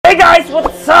Hey guys,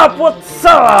 what's up? What's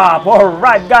up?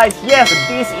 Alright guys, yes,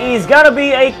 this is gonna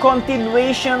be a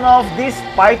continuation of this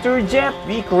fighter jet.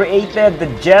 We created the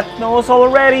jet nose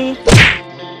already,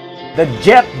 the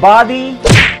jet body,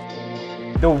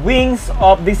 the wings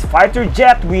of this fighter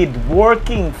jet with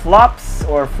working flaps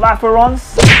or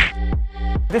flaperons,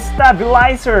 the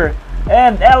stabilizer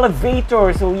and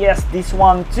elevator. So yes, this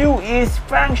one too is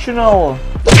functional.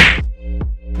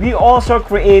 We also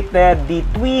created the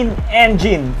twin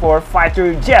engine for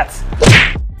fighter jets.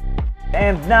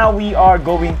 And now we are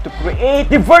going to create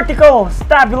the vertical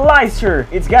stabilizer.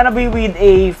 It's gonna be with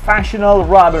a functional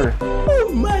rudder.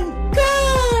 Oh my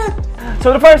god!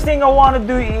 So the first thing I want to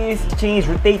do is change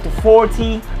rotate to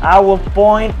 40. I will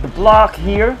point the block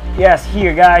here. Yes,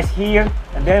 here guys, here.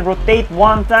 And then rotate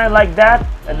one time like that.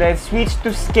 And then switch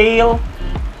to scale.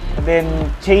 And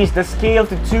then change the scale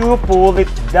to 2, pull it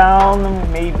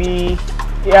down, maybe,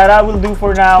 yeah, that will do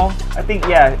for now. I think,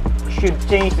 yeah, should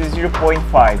change to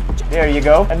 0.5. There you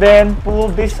go. And then pull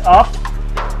this up.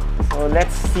 So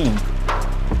let's see.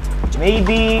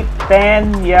 Maybe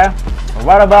 10, yeah.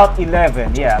 What about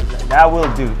 11? Yeah, that will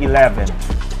do, 11.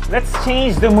 Let's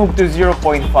change the move to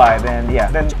 0.5 and yeah.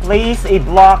 Then place a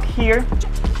block here.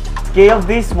 Scale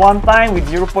this one time with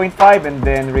 0.5 and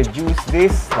then reduce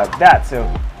this like that. So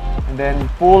and then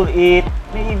pull it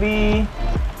maybe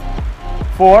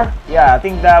 4. Yeah, I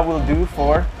think that will do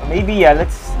 4. Maybe, yeah,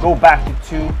 let's go back to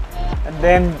 2. And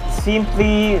then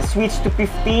simply switch to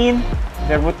 15.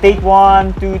 Then rotate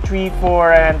 1, 2, 3,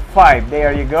 4, and 5.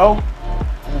 There you go.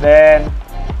 And then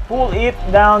pull it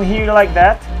down here like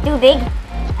that. Too big.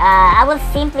 I will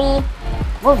simply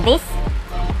move this.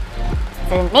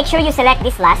 So make sure you select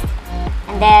this last.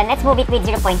 And then let's move it with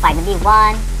 0.5. Maybe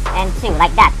 1 and 2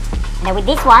 like that. And then with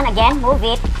this one, again, move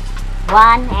it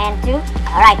 1 and 2.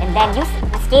 Alright, and then use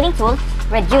the scaling tool,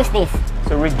 reduce this.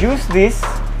 So reduce this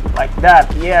like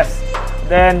that, yes.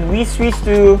 Then we switch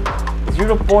to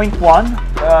 0.1.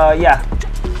 Yeah.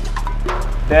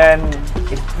 Then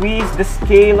increase the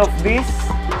scale of this.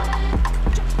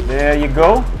 There you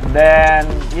go. And then,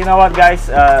 you know what guys,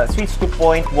 switch to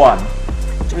 0.1.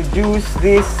 Reduce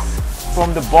this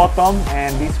from the bottom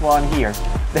and this one here.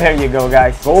 There you go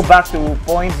guys. Go back to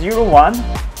 0.01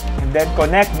 and then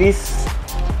connect these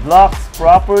blocks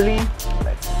properly.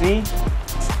 Let's see.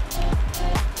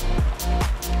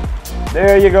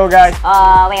 There you go guys. Wait.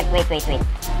 I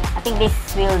think this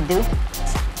will do.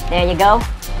 There you go.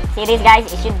 See this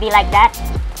guys? It should be like that.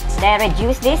 Then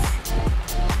reduce this.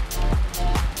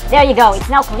 There you go. It's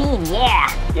now clean.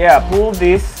 Yeah. Yeah, pull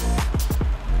this.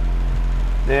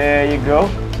 There you go.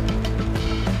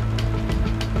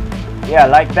 Yeah,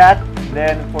 like that.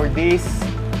 Then for this,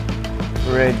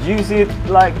 reduce it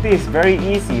like this. Very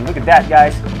easy. Look at that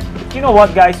guys. But you know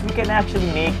what guys, we can actually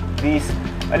make this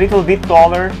a little bit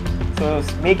taller. So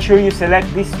make sure you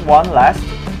select this one last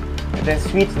and then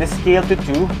switch the scale to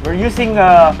 2. We're using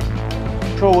a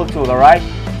control tool, alright?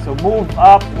 So move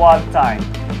up one time.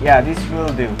 Yeah, this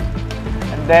will do.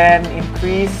 And then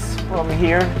increase from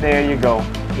here. There you go.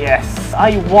 Yes,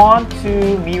 I want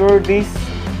to mirror this.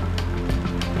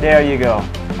 There you go.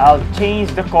 I'll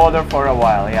change the color for a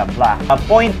while. Yeah, black.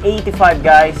 0.85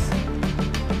 guys.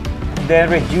 Then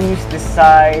reduce the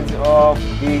size of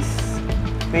these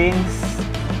things.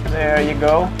 There you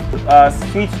go.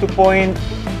 Switch to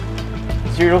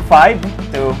 0.05.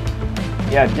 So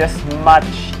yeah, just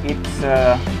match it's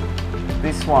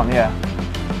this one. Yeah.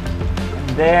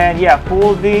 And then yeah,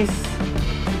 pull this.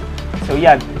 So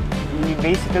yeah, you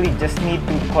basically just need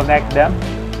to connect them,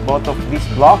 both of these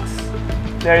blocks.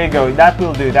 There you go, that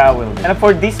will do, that will do. And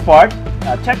for this part,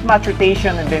 check match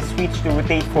rotation and then switch to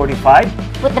rotate 45.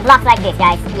 Put the blocks like this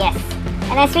guys, yes.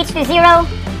 And then switch to 0.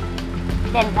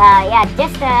 Then yeah,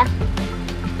 just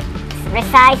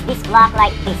resize this block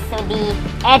like this. So the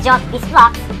edge of this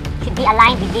block should be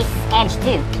aligned with this edge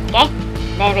too, okay?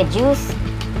 Then reduce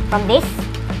from this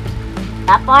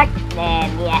top part. Then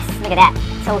yes, look at that,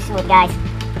 so smooth guys.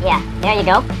 Yeah, there you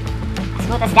go. As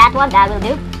smooth as that one, that will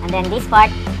do. And then this part,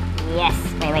 yes,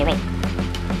 wait.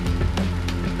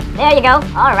 There you go,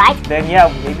 alright. Then yeah,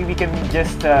 maybe we can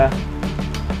just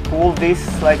pull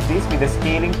this like this with the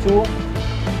scaling tool.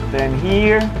 Then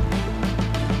here.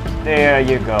 There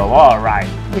you go, alright.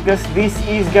 Because this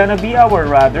is gonna be our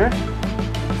rudder.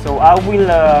 So I will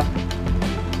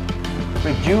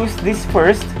reduce this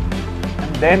first.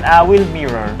 And then I will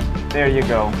mirror. There you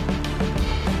go.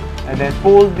 And then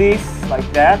pull this like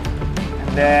that.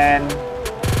 And then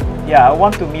yeah, I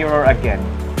want to mirror again.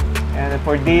 And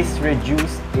for this,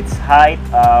 reduce its height.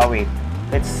 Wait,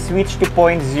 let's switch to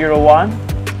 0.01.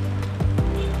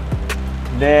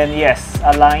 Then yes,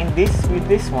 align this with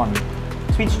this one.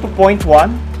 switch to point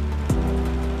 1.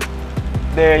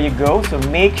 There you go. So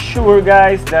make sure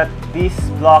guys that this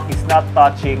block is not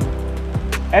touching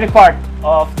any part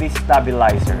of this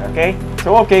stabilizer, okay?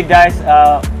 So okay guys,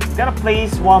 I'm gonna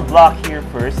place one block here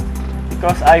first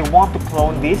because I want to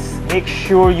clone this. Make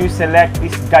sure you select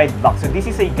this guide block. So this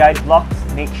is a guide block.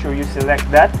 Make sure you select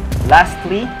that.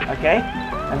 Lastly, okay?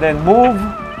 And then move.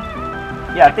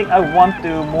 Yeah, I think I want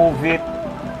to move it.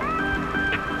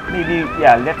 Maybe,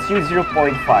 yeah, let's use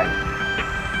 0.5.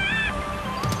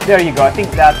 There you go. I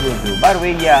think that will do. By the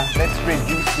way, yeah, let's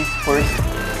reduce this first.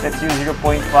 Let's use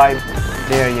 0.5.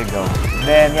 There you go.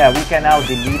 Then, yeah, we can now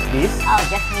delete this. I'll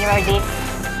just mirror this.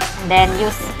 And then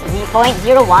use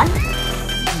 0.01.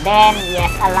 Then,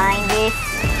 yes, align this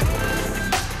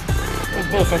with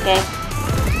this, okay?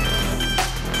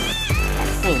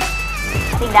 Let's see.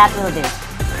 I think that will do.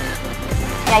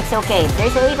 Yeah, it's okay.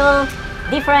 There's a little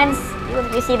difference.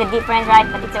 You see the difference, right?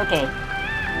 But it's okay.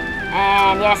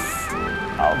 And yes,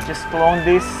 I'll just clone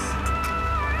this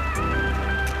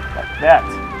like that.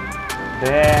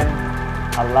 Then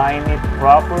align it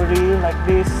properly like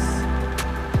this.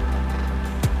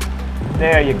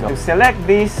 There you go. So select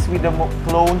this with the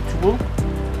clone tool.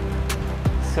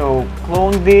 So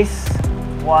clone this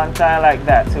one time like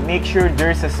that. So make sure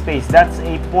there's a space. That's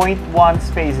a 0.1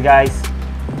 space, guys.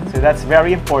 So that's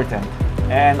very important.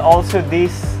 And also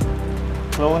this,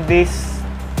 clone this.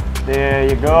 There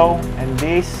you go. And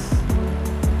this,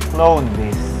 clone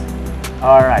this.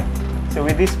 Alright. So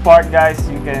with this part, guys,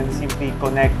 you can simply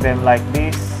connect them like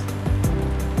this.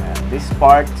 And this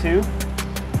part too.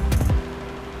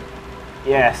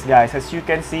 Yes, guys, as you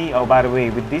can see, oh, by the way,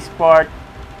 with this part,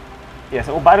 yes,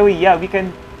 oh, by the way, yeah, we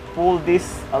can pull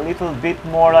this a little bit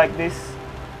more like this.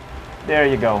 There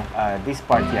you go. This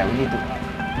part, yeah, we need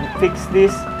to fix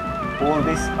this, pull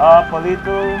this up a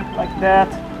little like that,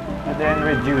 and then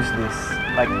reduce this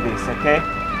like this, okay?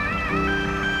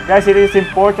 Guys, it is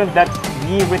important that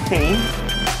we retain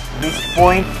this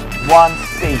 0.1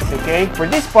 space, okay? For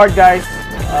this part, guys,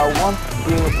 I want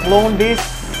to clone this.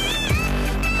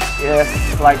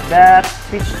 Yes, like that.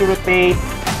 Switch to rotate.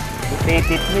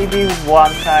 Rotate it maybe one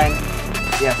time.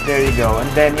 Yes, there you go. And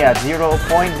then, yeah,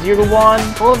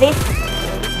 0.01. pull this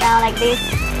down like this.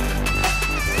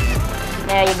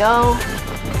 There you go.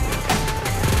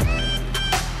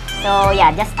 So yeah,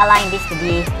 just align this to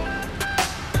the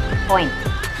point.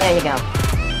 There you go.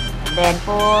 And then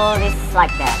pull this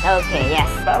like that. Okay, yes.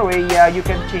 By the way, yeah, you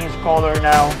can change color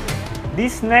now.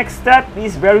 This next step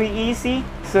is very easy.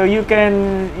 So you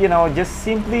can, you know, just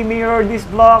simply mirror this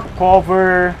block,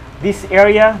 cover this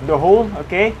area, the hole,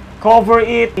 okay? Cover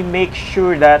it and make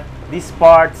sure that these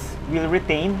parts will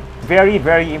retain. Very,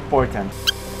 very important.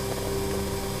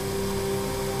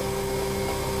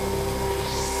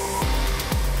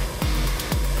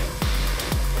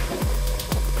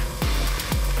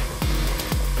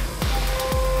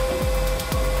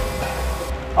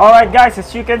 Alright guys,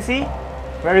 as you can see,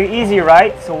 very easy,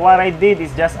 right? So what I did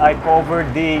is just I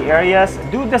covered the areas.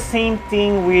 Do the same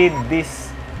thing with this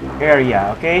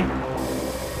area, okay?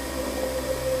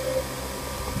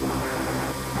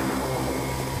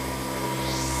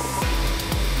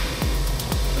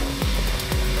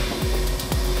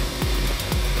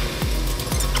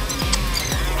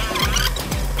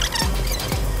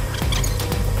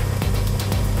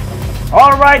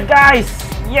 Alright guys,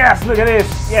 yes, look at this.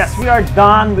 Yes, we are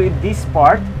done with this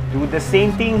part. Do the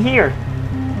same thing here.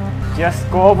 Just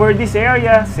cover this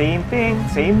area. Same thing,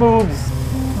 same moves.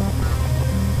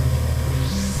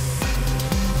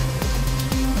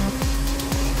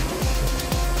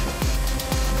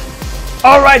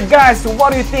 Alright guys, so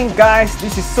what do you think, guys?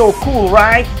 This is so cool,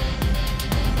 right?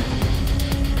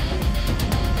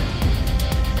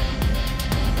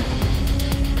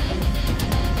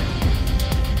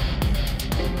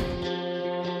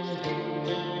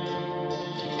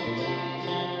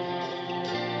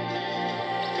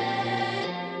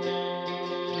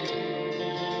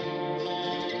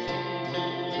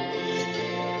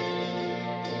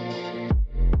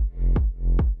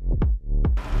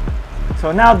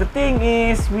 So now the thing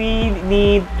is, we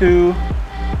need to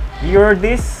mirror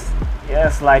this,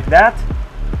 yes, like that,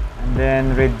 and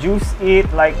then reduce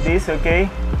it like this,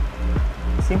 okay?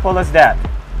 Simple as that.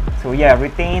 So yeah,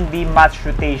 retain the match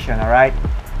rotation, alright?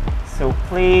 So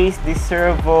place the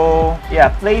servo, yeah,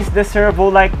 place the servo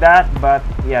like that, but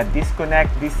yeah,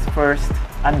 disconnect this first,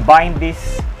 unbind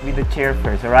this with the chair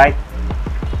first, alright?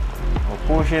 So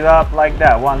push it up like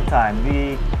that one time.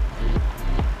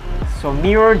 So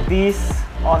mirror this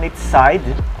on its side,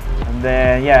 and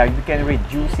then yeah, you can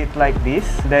reduce it like this.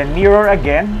 Then mirror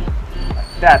again,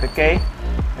 like that, okay?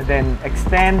 and then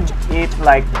extend it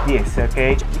like this.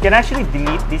 Okay, you can actually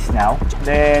delete this now.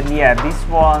 Then yeah, this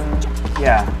one,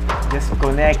 yeah, just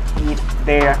connect it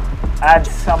there. Add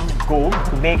some gold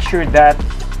to make sure that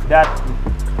that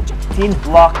thin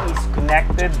block is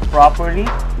connected properly.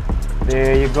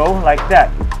 There you go, like that.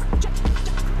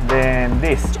 Then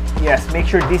this, yes, make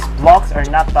sure these blocks are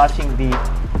not touching the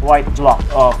white block.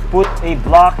 Put a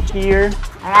block here.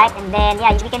 Alright, and then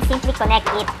yeah, we can simply connect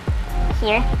it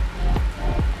here.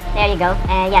 There you go.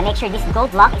 Yeah, make sure this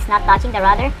gold block is not touching the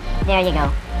rudder. There you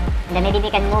go. And then maybe we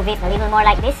can move it a little more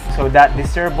like this, so that the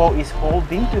servo is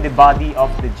holding to the body of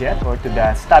the jet or to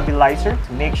the stabilizer.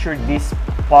 To make sure this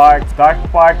part, dark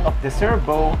part of the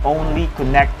servo, only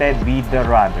connected with the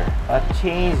rudder.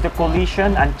 Change the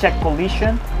collision, uncheck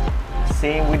collision.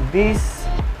 Same with this.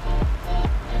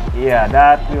 Yeah,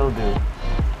 that will do.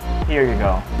 Here you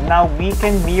go. Now we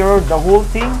can mirror the whole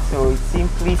thing, so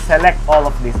simply select all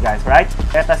of these guys, right?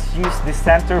 Let us use the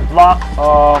center block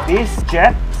of this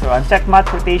jet. So uncheck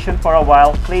matte rotation for a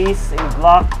while. Place a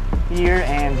block here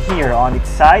and here on its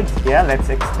sides. Yeah, let's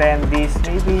extend this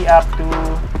maybe up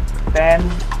to 10.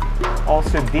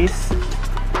 Also this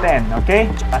 10, okay?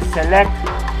 Select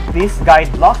these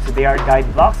guide blocks. They are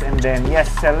guide blocks, and then yes,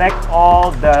 select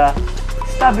all the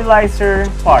stabilizer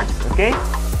parts, okay?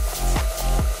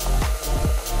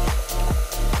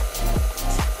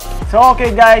 So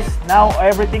okay guys, now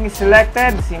everything is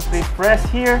selected. Simply press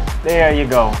here. There you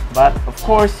go. But of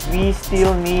course, we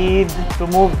still need to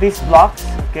move these blocks,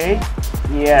 okay?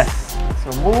 Yes.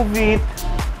 So move it.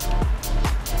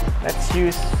 Let's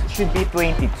use, should be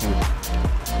 22.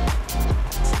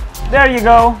 There you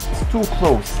go. It's too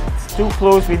close. It's too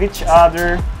close with each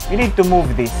other. We need to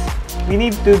move this. We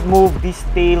need to move these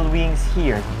tail wings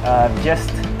here.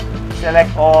 Just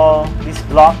select all these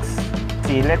blocks.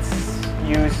 See, let's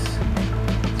use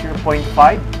 0.5.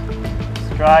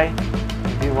 Let's try.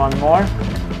 Maybe one more.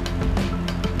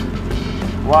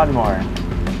 One more.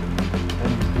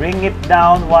 And bring it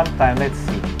down one time. Let's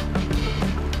see.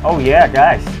 Oh yeah,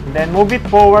 guys. Then move it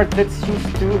forward. Let's use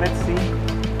 2. Let's see.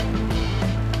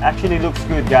 Actually looks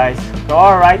good, guys. So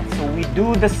alright, so we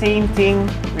do the same thing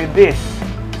with this.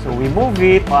 So we move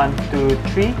it 1, 2,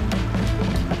 3.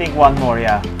 I think one more,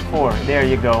 yeah. 4. There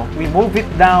you go. We move it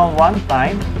down one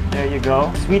time. There you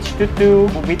go. Switch to 2.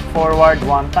 Move it forward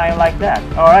one time like that.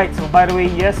 Alright, so by the way,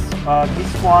 yes,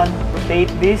 this one, rotate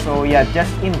this. So yeah,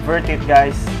 just invert it,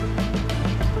 guys.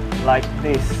 Like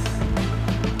this.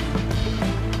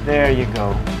 There you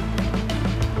go.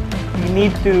 You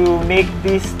need to make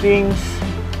these things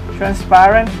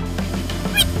transparent.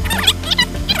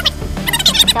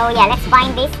 So yeah, let's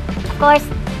find this. Of course,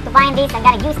 to find this, I'm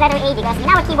gonna use letter A because in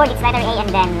our keyboard it's letter A and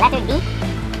then letter D.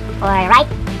 Or right?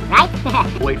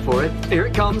 Wait for it. Here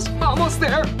it comes. Almost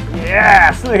there.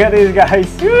 Yes! Look at this,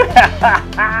 guys.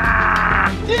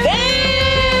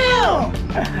 Damn!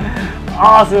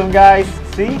 Awesome, guys.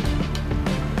 See?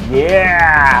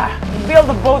 Yeah! Build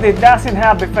a boat, it doesn't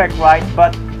have effect, right?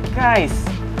 But guys,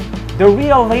 the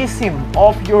realism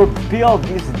of your build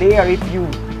is there if you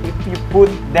put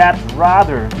that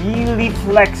rudder. Really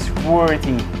flex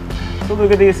worthy. So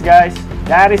look at this, guys.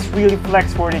 That is really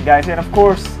flex worthy, guys. And of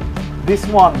course, this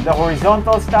one, the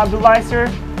horizontal stabilizer.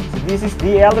 So this is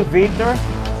the elevator.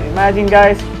 So imagine,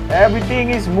 guys,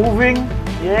 everything is moving.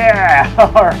 Yeah!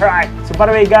 Alright. So by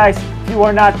the way, guys, if you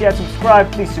are not yet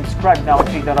subscribed, please subscribe now and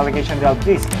click the notification bell.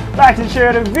 Please like and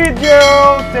share the video.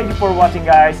 Thank you for watching,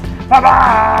 guys. Bye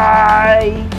bye.